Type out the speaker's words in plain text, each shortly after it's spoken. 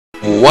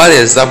What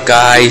is up,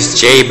 guys?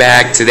 Jay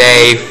back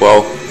today.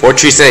 Well,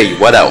 Fortress City.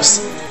 What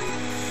else?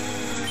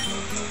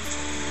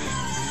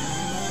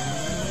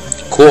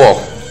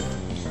 Cool.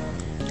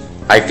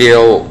 I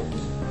feel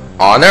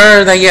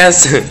honored, I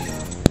guess.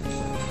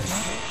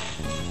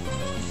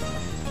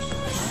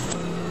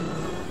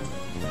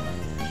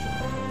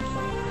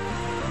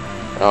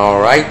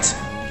 Alright.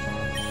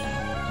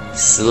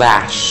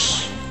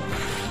 Slash.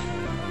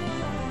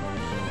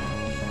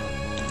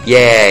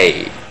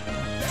 Yay.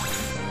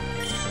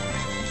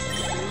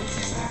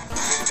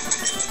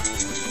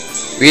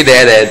 We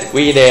did it.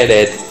 We did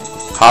it.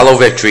 Hollow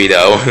victory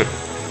though.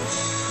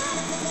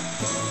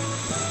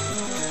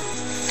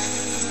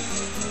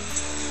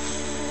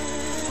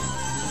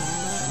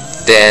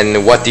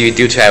 Then what do you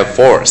do to have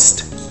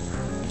forest?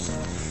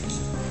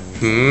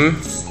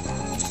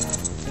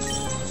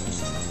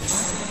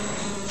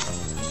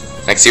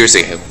 Like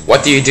seriously,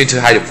 what do you do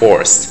to hide the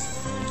forest?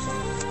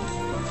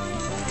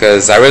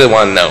 Because I really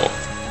want to know.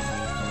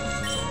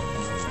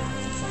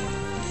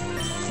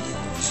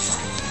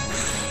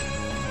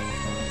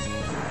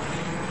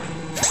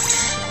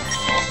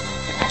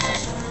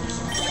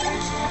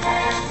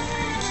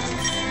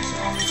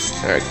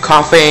 Alright,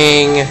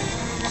 coughing.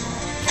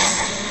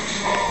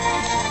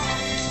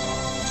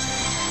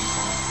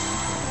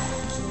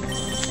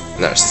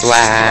 Another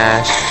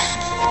slash.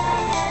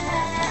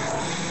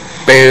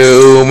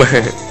 Boom.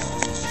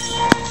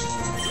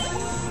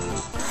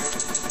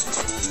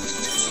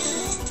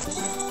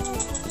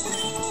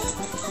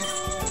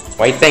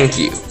 Why, thank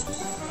you.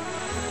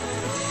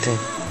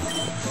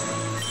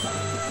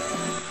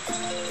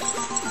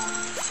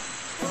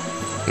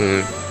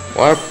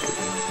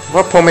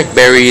 What Pomac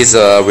berries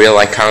real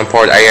like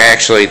counterpart? I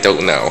actually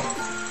don't know.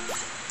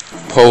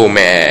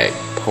 Pomac.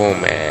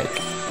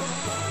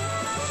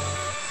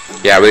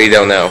 Yeah, I really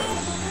don't know.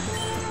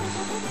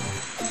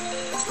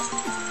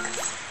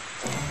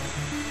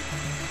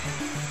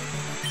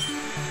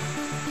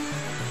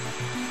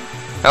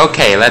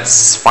 Okay,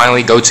 let's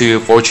finally go to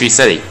Fortress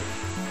City.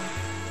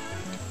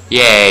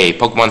 Yay,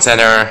 Pokemon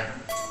Center.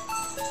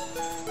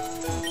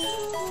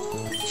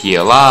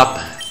 Heal up.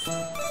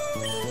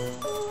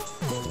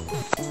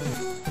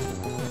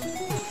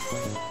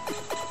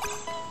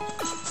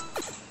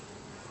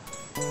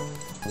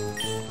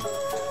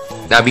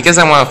 Now, because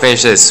I want to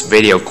finish this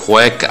video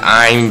quick,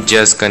 I'm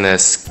just gonna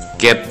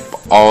skip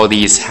all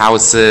these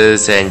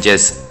houses and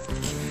just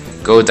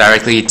go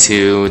directly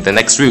to the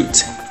next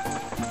route.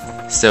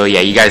 So yeah,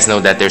 you guys know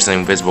that there's an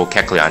invisible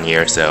Kecleon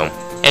here, so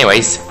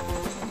anyways.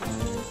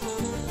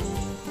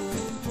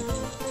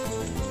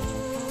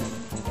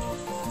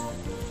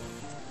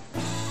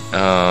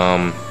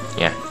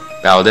 Yeah,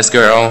 battle this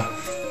girl.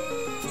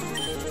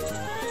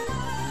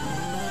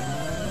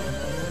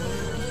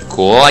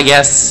 Cool, I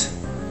guess.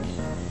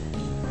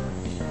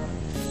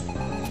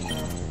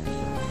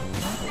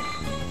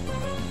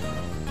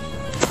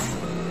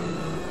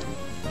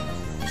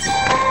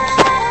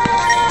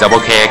 Double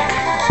kick.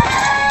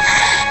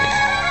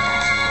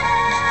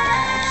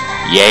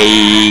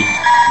 Yay.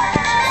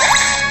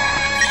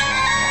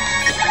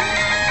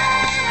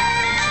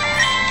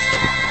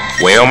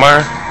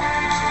 Whalmer.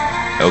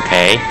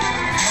 Okay.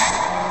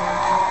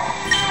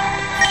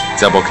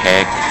 Double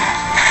kick.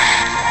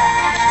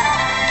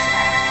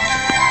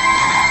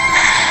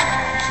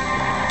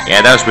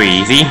 Yeah, that was pretty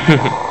easy.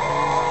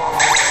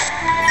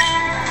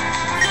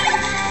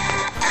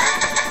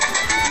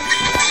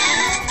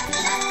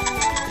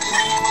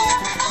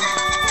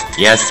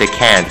 Yes, it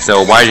can.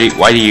 So why do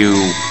you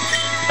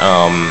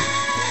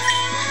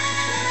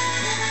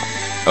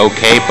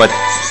okay, but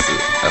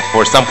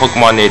for some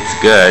Pokemon it's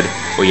good.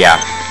 Well, yeah,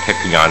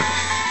 Kecleon.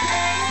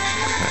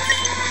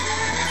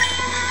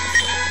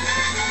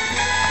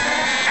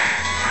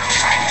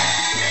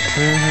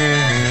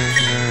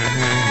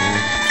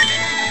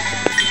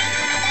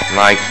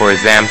 Like for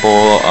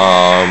example,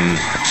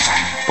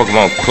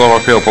 Pokemon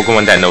Chlorophyll,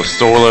 Pokemon that know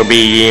Solar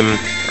Beam,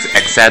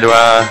 etc.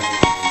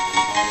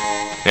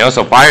 And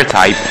also fire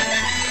type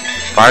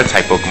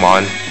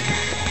Pokemon.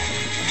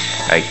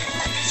 Like,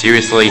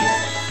 seriously?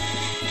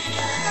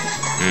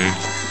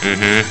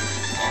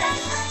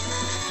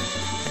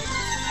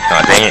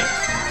 Aw, dang it.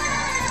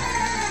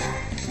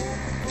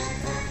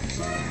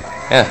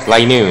 Yeah,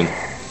 Light Noon.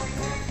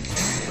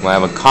 Well, I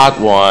haven't caught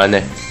one.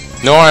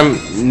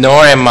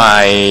 Nor am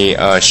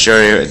I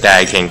sure that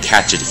I can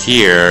catch it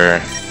here.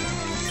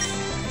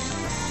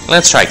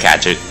 Let's try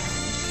catch it.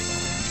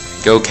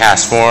 Go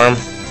cast form.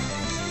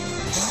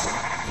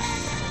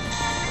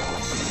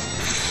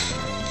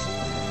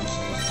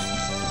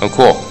 Oh,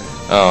 cool.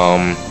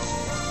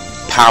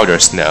 Powder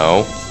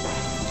Snow.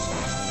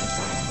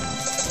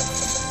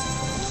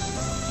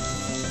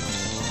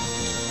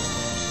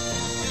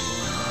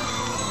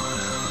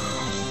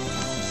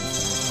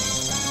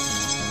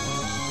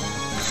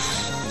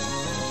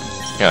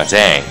 Oh,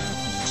 dang.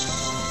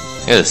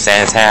 It was a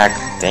sand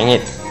attack. Dang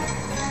it.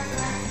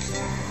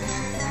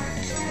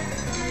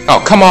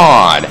 Oh, come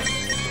on!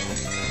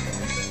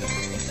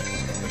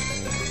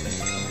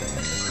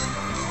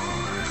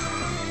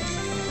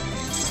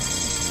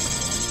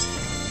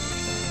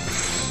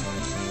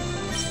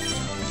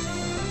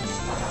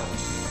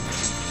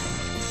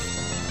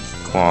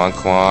 Come on,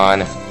 come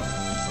on.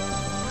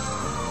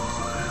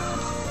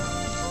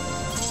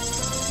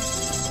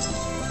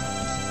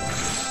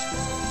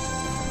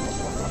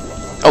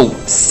 Oh,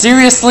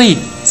 seriously?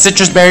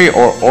 Citrus berry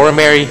or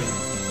oranberry?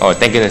 Oh,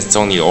 thank goodness it's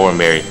only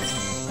oranberry.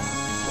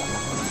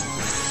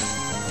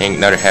 Dang,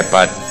 another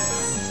headbutt.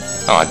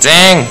 Oh,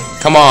 dang!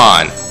 Come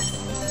on!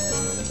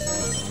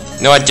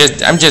 No,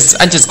 I'm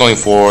just going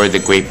for the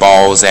great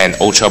balls and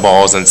ultra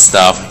balls and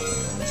stuff.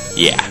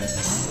 Yeah.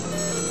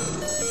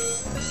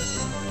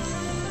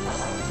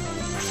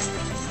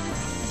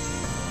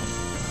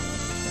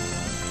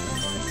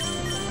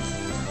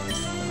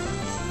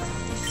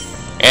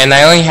 And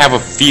I only have a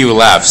few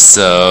left,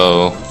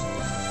 so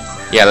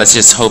yeah, let's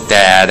just hope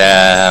that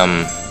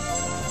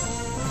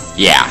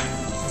yeah.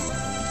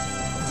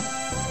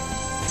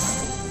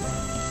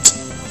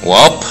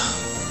 Welp.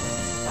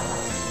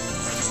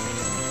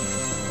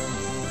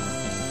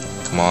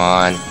 Come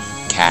on,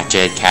 catch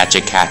it, catch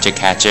it, catch it,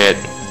 catch it.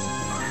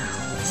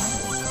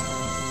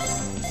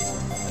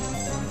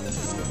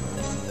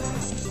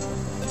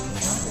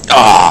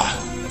 Ah.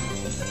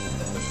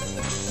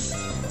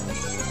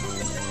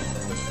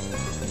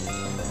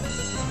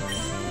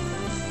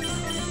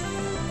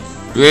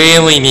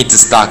 Really need to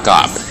stock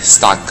up.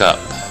 Stock up.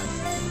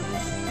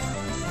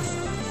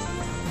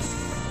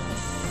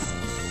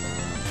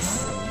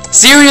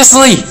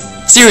 Seriously?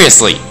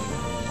 Seriously?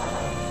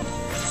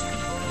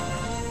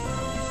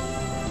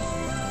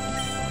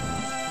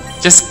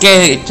 Just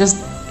get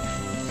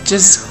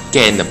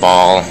in the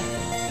ball.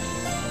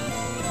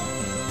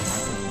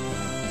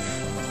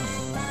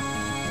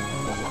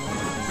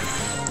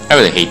 I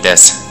really hate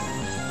this.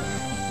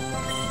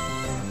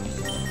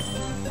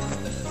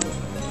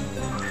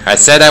 I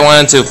said I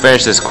wanted to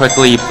finish this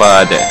quickly,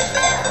 but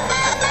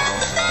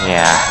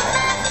yeah.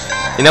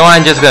 You know what?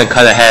 I'm just gonna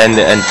cut ahead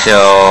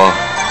until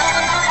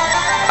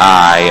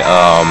I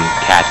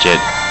catch it.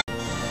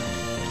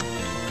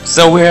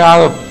 So we're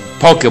out of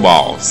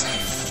Pokeballs.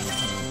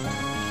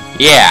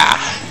 Yeah.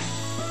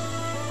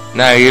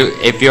 Now,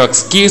 if you'll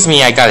excuse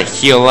me, I gotta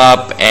heal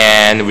up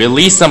and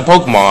release some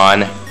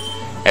Pokemon.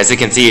 As you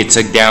can see, it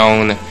took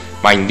down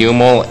my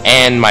Numel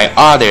and my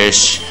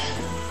Oddish.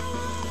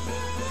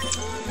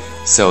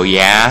 So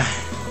yeah,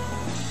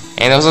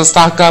 and also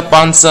stock up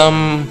on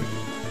some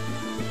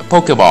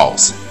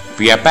Pokeballs.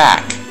 Be right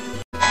back.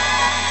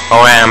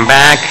 Alright, I'm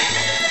back.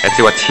 Let's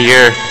see what's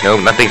here. No,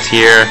 nothing's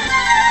here.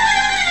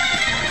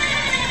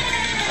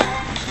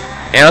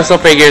 And I also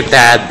figured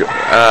that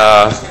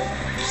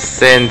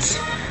since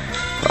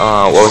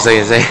what was I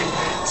gonna say?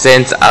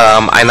 Since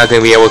I'm not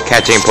gonna be able to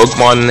catch any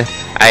Pokemon,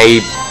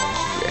 I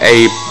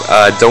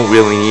don't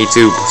really need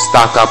to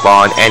stock up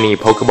on any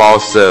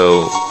Pokeballs.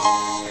 So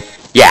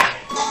yeah.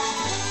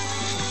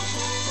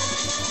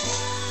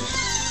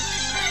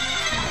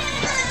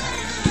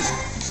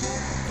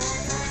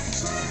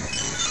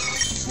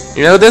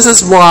 You know, this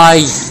is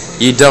why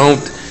you don't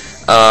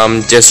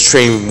just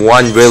train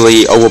one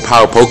really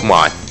overpowered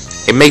Pokemon.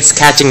 It makes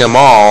catching them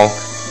all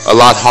a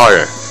lot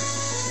harder.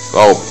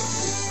 Well,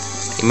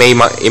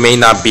 it may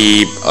not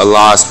be a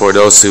loss for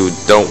those who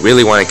don't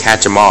really want to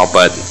catch them all,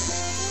 but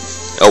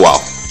oh well.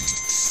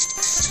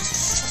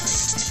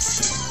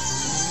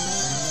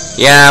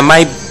 Yeah,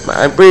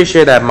 I'm pretty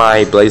sure that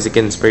my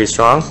Blaziken is pretty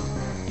strong.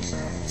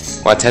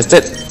 Want to test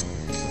it?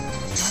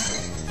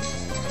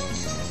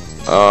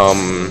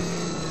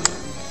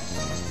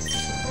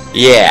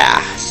 Yeah.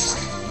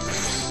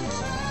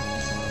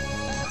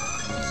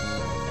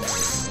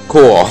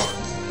 Cool.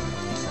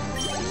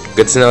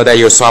 Good to know that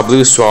your Swablu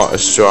is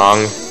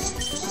strong.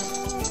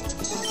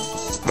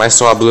 My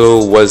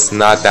Swablu was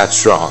not that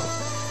strong.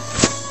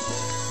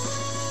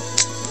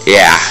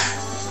 Yeah.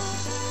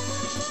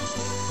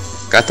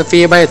 Got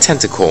defeated by a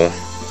tentacle.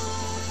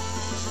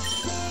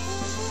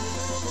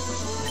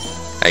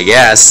 I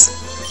guess.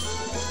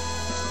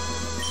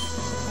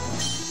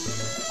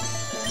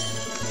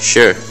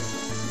 Sure.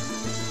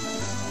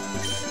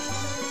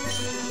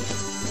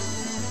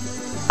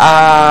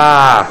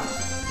 Ah,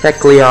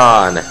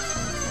 Kecleon.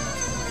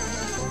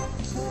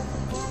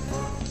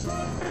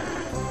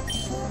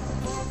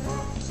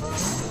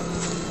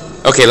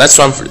 Okay, let's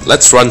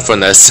run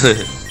from this.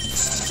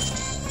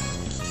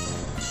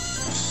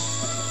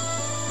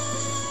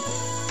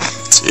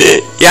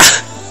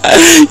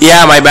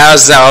 Yeah, my battle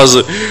sounds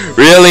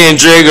really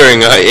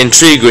intriguing,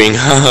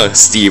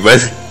 Steven.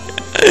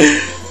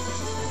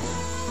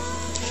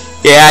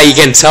 Yeah, you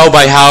can tell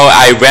by how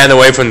I ran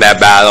away from that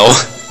battle.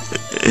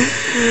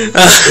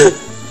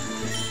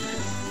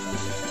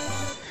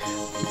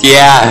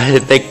 Yeah,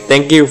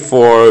 thank you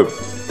for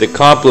the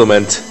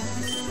compliment.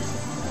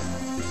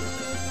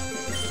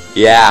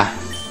 Yeah.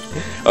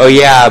 Oh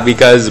yeah,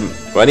 because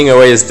running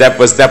away was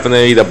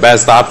definitely the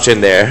best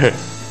option there.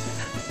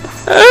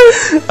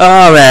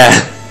 Oh man.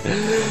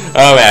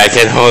 Oh man, I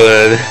can't hold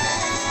it.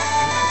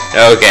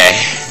 Okay.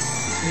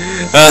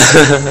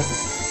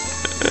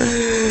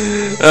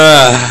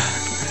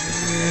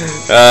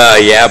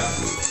 Yep.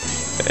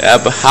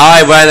 How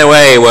I ran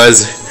away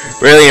was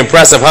really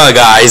impressive, huh,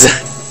 guys?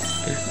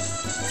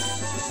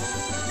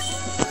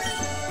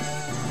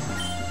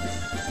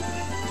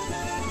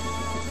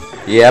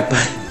 Yep.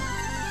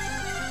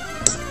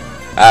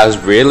 I was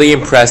really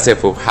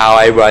impressive with how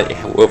I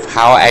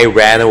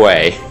ran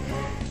away.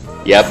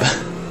 Yep.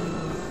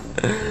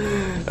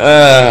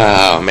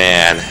 Oh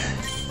man.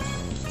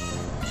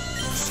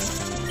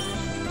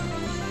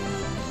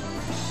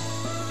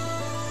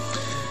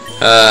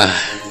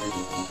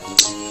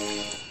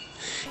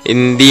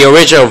 In the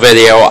original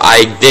video,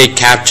 I did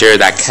capture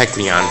that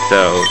Kecleon,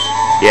 so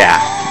yeah.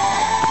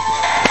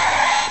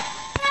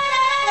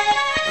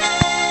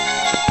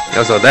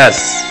 Also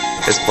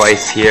this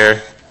place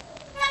here.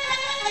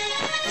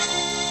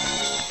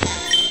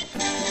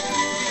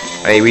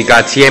 Hey, we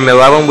got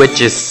TM11,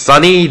 which is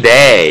Sunny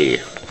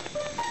Day.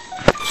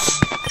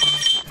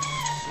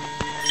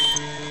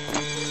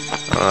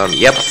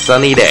 Yep,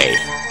 Sunny Day.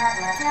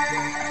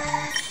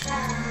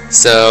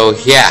 So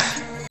yeah.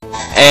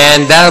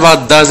 And that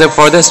about does it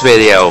for this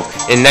video.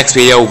 In next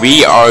video,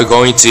 we are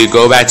going to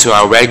go back to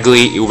our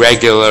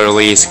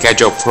regularly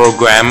scheduled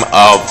program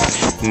of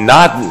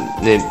not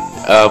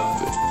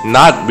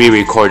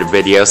re-recorded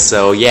videos.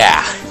 So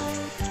yeah,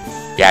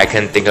 I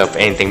couldn't think of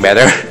anything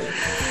better.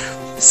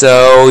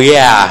 So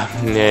yeah,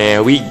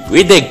 we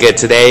did good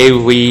today.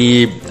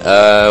 We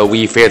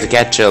failed to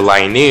catch a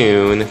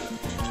Linoon.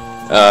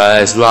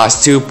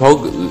 Lost two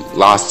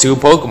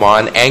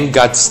Pokemon and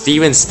got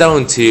Steven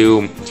Stone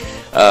to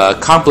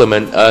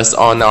compliment us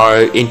on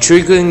our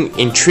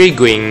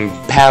intriguing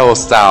battle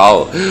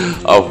style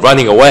of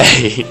running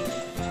away.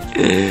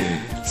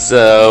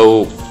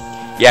 So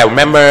yeah,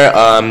 remember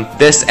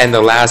this and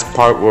the last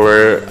part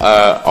were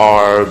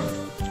are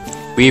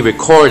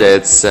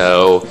re-recorded.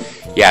 So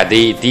yeah,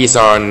 these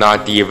are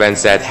not the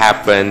events that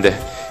happened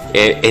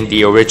in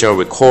the original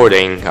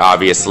recording,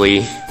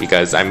 obviously,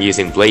 because I'm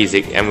using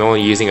Blaziken. I'm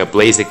only using a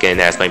Blaziken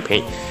as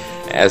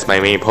my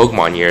main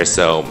Pokemon here.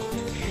 So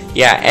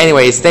yeah,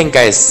 anyways, thank you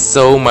guys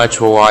so much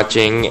for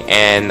watching,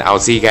 and I'll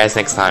see you guys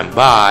next time.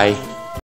 Bye.